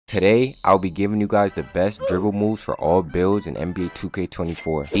Today, I'll be giving you guys the best dribble moves for all builds in NBA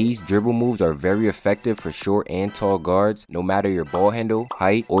 2K24. These dribble moves are very effective for short and tall guards, no matter your ball handle,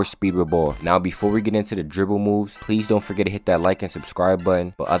 height, or speed with ball. Now, before we get into the dribble moves, please don't forget to hit that like and subscribe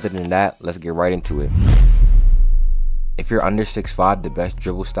button. But other than that, let's get right into it. If you're under 6'5", the best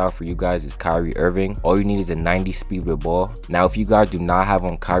dribble style for you guys is Kyrie Irving. All you need is a 90 speed with ball. Now, if you guys do not have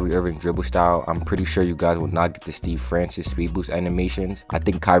on Kyrie Irving dribble style, I'm pretty sure you guys will not get the Steve Francis speed boost animations. I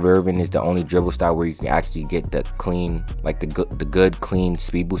think Kyrie Irving is the only dribble style where you can actually get that clean, like the good clean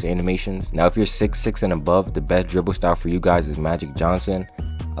speed boost animations. Now, if you're 6'6" and above, the best dribble style for you guys is Magic Johnson.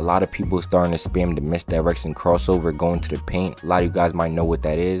 A lot of people are starting to spam the misdirection crossover going to the paint. A lot of you guys might know what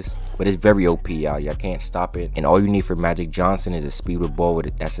that is, but it's very OP, y'all. Y'all can't stop it. And all you need for Magic Johnson is a speed with ball with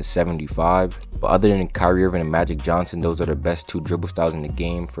it. That's a 75. But other than Kyrie Irving and Magic Johnson, those are the best two dribble styles in the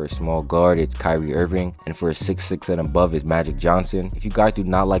game. For a small guard, it's Kyrie Irving, and for a 6'6" and above, is Magic Johnson. If you guys do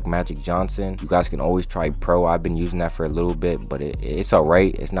not like Magic Johnson, you guys can always try Pro. I've been using that for a little bit, but it's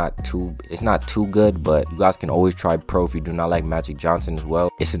alright. It's not too good, but you guys can always try Pro if you do not like Magic Johnson as well.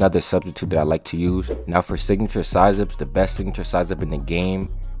 It's another substitute that I like to use. Now, for signature size ups, the best signature size up in the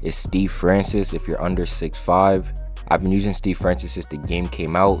game is Steve Francis. If you're under 6'5", I've been using Steve Francis since the game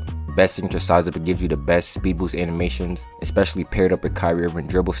came out. Best signature size up, it gives you the best speed boost animations, especially paired up with Kyrie Irving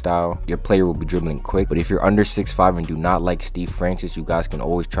dribble style. Your player will be dribbling quick. But if you're under 6'5" and do not like Steve Francis, you guys can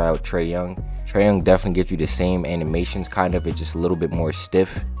always try out Trae Young. Trae Young definitely gives you the same animations, kind of. It's just a little bit more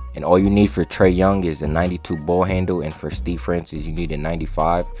stiff. And all you need for Trae Young is a 92 ball handle, and for Steve Francis, you need a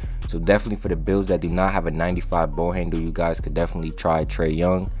 95. So definitely for the builds that do not have a 95 ball handle, you guys could definitely try Trae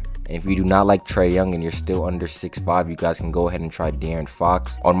Young. And if you do not like Trae Young and you're still under 6'5", you guys can go ahead and try De'Aaron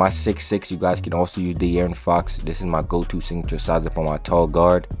Fox. On my 6'6", you guys can also use De'Aaron Fox. This is my go-to signature size up on my tall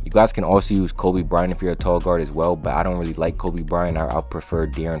guard. You guys can also use Kobe Bryant if you're a tall guard as well, but I don't really like Kobe Bryant. I'll prefer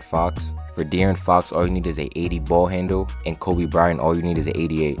De'Aaron Fox. For De'Aaron Fox, all you need is a 80 ball handle, and Kobe Bryant, all you need is an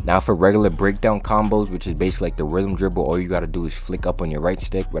 88. Now, for regular breakdown combos, which is basically like the rhythm dribble, all you gotta do is flick up on your right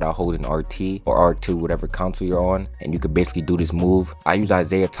stick without holding RT or R2, whatever console you're on, and you could basically do this move. I use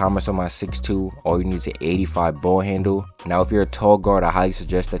Isaiah Thomas on my 6'2". All you need is an 85 ball handle. Now, if you're a tall guard, I highly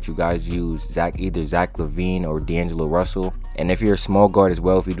suggest that you guys use either Zach LaVine or D'Angelo Russell. And if you're a small guard as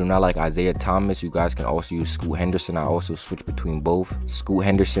well, if you do not like Isaiah Thomas, you guys can also use Scoot Henderson. I also switch between both. Scoot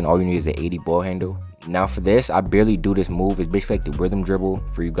Henderson, all you need is an 80 ball handle. Now for this, I barely do this move. It's basically like the rhythm dribble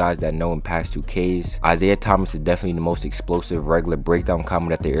for you guys that know in past 2Ks. Isaiah Thomas is definitely the most explosive regular breakdown combo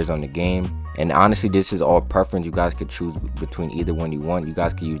that there is on the game. And honestly, this is all preference. You guys could choose between either one you want. You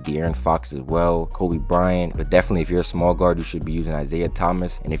guys could use De'Aaron Fox as well, Kobe Bryant. But definitely if you're a small guard, you should be using Isaiah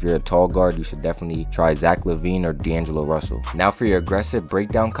Thomas. And if you're a tall guard, you should definitely try Zach LaVine or D'Angelo Russell. Now for your aggressive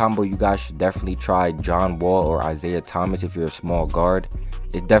breakdown combo, you guys should definitely try John Wall or Isaiah Thomas if you're a small guard.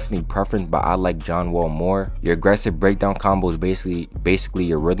 It's definitely preference, but I like John Wall more. Your aggressive breakdown combo is basically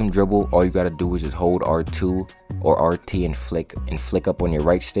your rhythm dribble. All you gotta do is just hold R2 or RT and flick up on your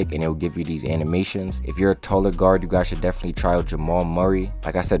right stick, and it will give you these animations. If you're a taller guard, you guys should definitely try out Jamal Murray.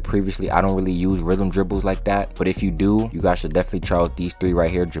 Like I said previously, I don't really use rhythm dribbles like that, but if you do, you guys should definitely try out these three right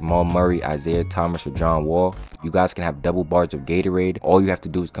here: Jamal Murray, Isaiah Thomas, or John Wall. You guys can have double bars of Gatorade. All you have to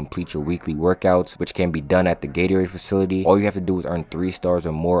do is complete your weekly workouts, which can be done at the Gatorade facility. All you have to do is earn 3 stars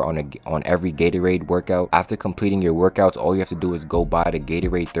or more on every Gatorade workout. After completing your workouts, all you have to do is go buy the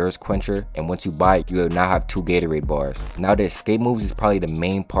Gatorade Thirst Quencher, and once you buy it, you now have 2 Gatorade bars. Now, the escape moves is probably the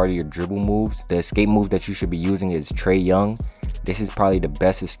main part of your dribble moves. The escape move that you should be using is Trae Young. This is probably the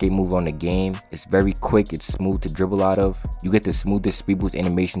best escape move on the game. It's very quick, it's smooth to dribble out of. You get the smoothest speed boost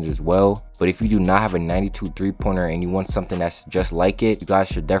animations as well. But if you do not have a 92 three-pointer and you want something that's just like it, you guys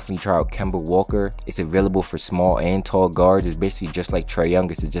should definitely try out Kemba Walker. It's available for small and tall guards. It's basically just like Trae Young.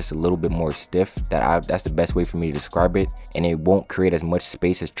 It's just a little bit more stiff. That's the best way for me to describe it. And it won't create as much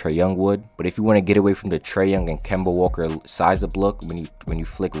space as Trae Young would. But if you want to get away from the Trae Young and Kemba Walker size up look when you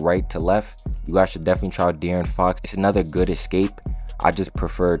flick right to left, you guys should definitely try out De'Aaron Fox. It's another good escape. I just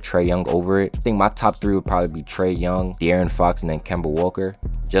prefer Trae Young over it. I think my top 3 would probably be Trae Young, De'Aaron Fox, and then Kemba Walker.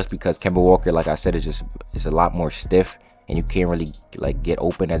 Just because Kemba Walker, like I said, is a lot more stiff, and you can't really like get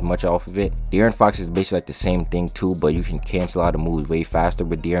open as much off of it. De'Aaron Fox is basically like the same thing too, but you can cancel out the moves way faster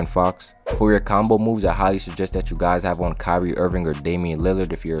with De'Aaron Fox. For your combo moves, I highly suggest that you guys have on Kyrie Irving or Damian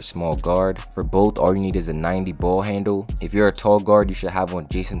Lillard if you're a small guard. For both, all you need is a 90 ball handle. If you're a tall guard, you should have on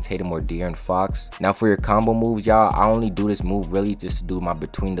Jason Tatum or De'Aaron Fox. Now for your combo moves, y'all, I only do this move really just to do my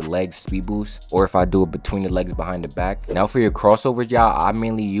between the legs speed boost, or if I do it between the legs behind the back. Now for your crossovers, y'all, I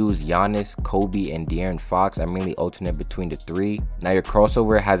mainly use Giannis, Kobe, and De'Aaron Fox. I mainly alternate between the three. Now your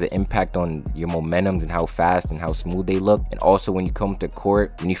crossover has an impact on your momentums and how fast and how smooth they look. And also when you come to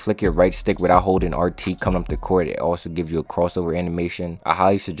court, when you flick your right stick without holding RT coming up the court, it also gives you a crossover animation. I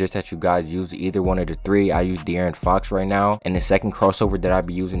highly suggest that you guys use either one of the three. I use De'Aaron Fox right now, and the second crossover that I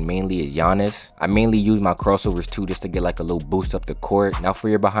be using mainly is Giannis. I mainly use my crossovers too just to get like a little boost up the court. Now for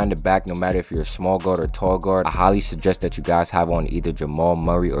your behind the back, no matter if you're a small guard or tall guard, I highly suggest that you guys have on either Jamal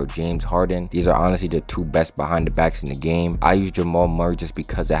Murray or James Harden. These are honestly the two best behind the backs in the game. I use Jamal Murray just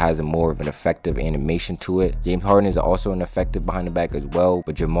because it has a more of an effective animation to it. James Harden is also an effective behind the back as well,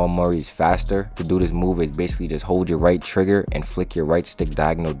 but Jamal Murray is faster. To do this move is basically just hold your right trigger and flick your right stick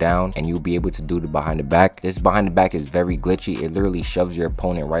diagonal down, and you'll be able to do the behind the back. This behind the back is very glitchy. It literally shoves your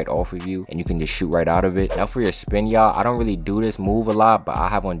opponent right off of you and you can just shoot right out of it. Now for your spin, y'all, I don't really do this move a lot, but I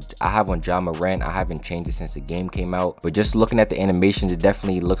have on Ja Morant. I haven't changed it since the game came out, but just looking at the animations, it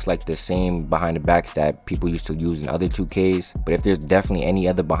definitely looks like the same behind the backs that people used to use in other 2Ks. But if there's definitely any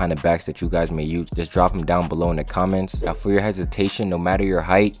other behind the backs that you guys may use, just drop them down below in the comments. Now for your hesitation, no matter your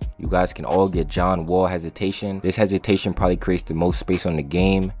height, you guys can all get John Wall hesitation. This hesitation probably creates the most space on the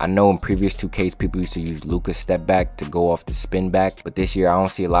game. I know in previous 2Ks people used to use Luka's step back to go off the spin back, but this year I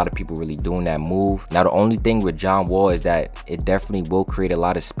don't see a lot of people really doing that move. Now the only thing with John Wall is that it definitely will create a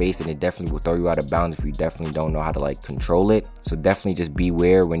lot of space, and it definitely will throw you out of bounds if you definitely don't know how to like control it. So definitely just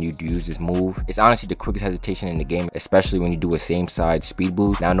beware when you use this move. It's honestly the quickest hesitation in the game, especially when you do a same side speed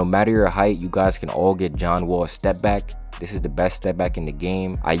boost. Now no matter your height, you guys can all get John Wall step back. This is the best step back in the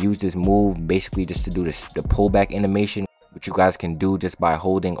game. I use this move basically just to do the pullback animation, which you guys can do just by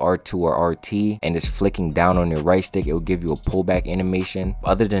holding R2 or RT and just flicking down on your right stick. It will give you a pullback animation.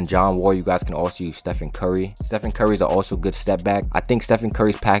 Other than John Wall, you guys can also use Stephen Curry. Stephen Curry's are also good step back. I think Stephen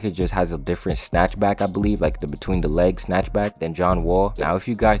Curry's package just has a different snatch back, I believe, like the between the legs snatch back than John Wall. Now if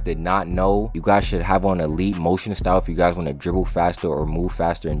you guys did not know, you guys should have on elite motion style if you guys want to dribble faster or move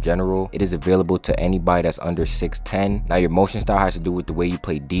faster in general. It is available to anybody that's under 6'10". Now your motion style has to do with the way you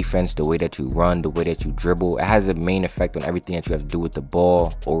play defense, the way that you run, the way that you dribble. It has a main effect on everything that you have to do with the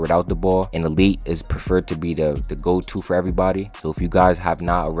ball or without the ball, and elite is preferred to be the go-to for everybody. So if you guys have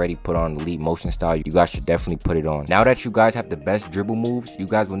not already put on elite motion style, you guys should definitely put it on. Now that you guys have the best dribble moves, you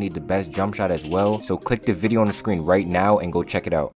guys will need the best jump shot as well. So click the video on the screen right now and go check it out.